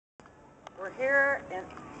We're here in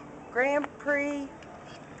Grand Prix,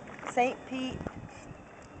 St. Pete.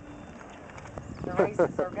 The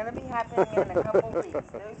races are going to be happening in a couple weeks.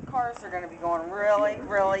 Those cars are going to be going really,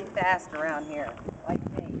 really fast around here, like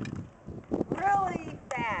me. Really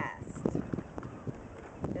fast.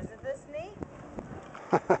 Isn't this neat?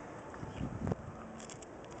 Hi,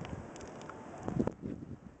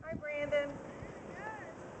 Brandon.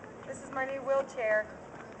 This is my new wheelchair.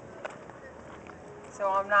 So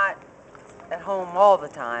I'm not at home all the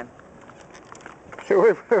time.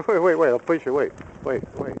 Wait, I'll push you, wait. Take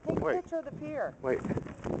a picture of the pier. Wait.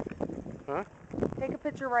 Huh? Take a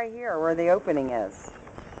picture right here where the opening is.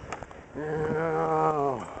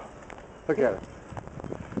 Oh. Look at it.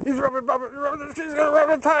 He's rubbing, she's gonna rub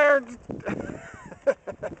a tire.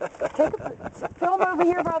 Film over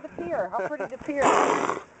here by the pier. How pretty the pier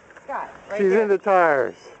is. Scott, right She's there. in the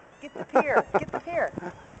tires. Get the pier. Get the pier.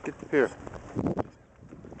 Get the pier.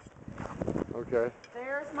 Okay.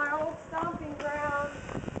 There's my old stomping ground.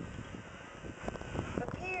 The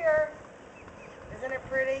pier. Isn't it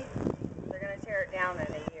pretty? They're going to tear it down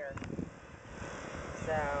in a year.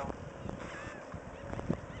 So,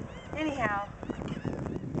 anyhow.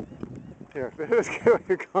 Here,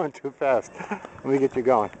 you're going too fast. Let me get you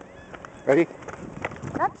going. Ready?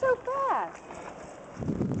 Not so fast.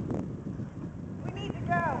 We need to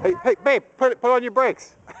go. Hey, babe, put on your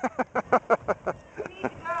brakes. We need to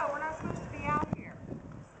go. We're not supposed to be out here.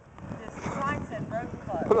 This sign said road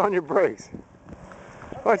closed. Put on your brakes.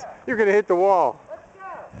 Let's go. You're going to hit the wall. Let's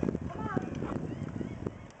go. Come on.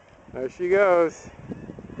 There she goes.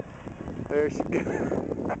 There she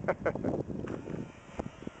goes.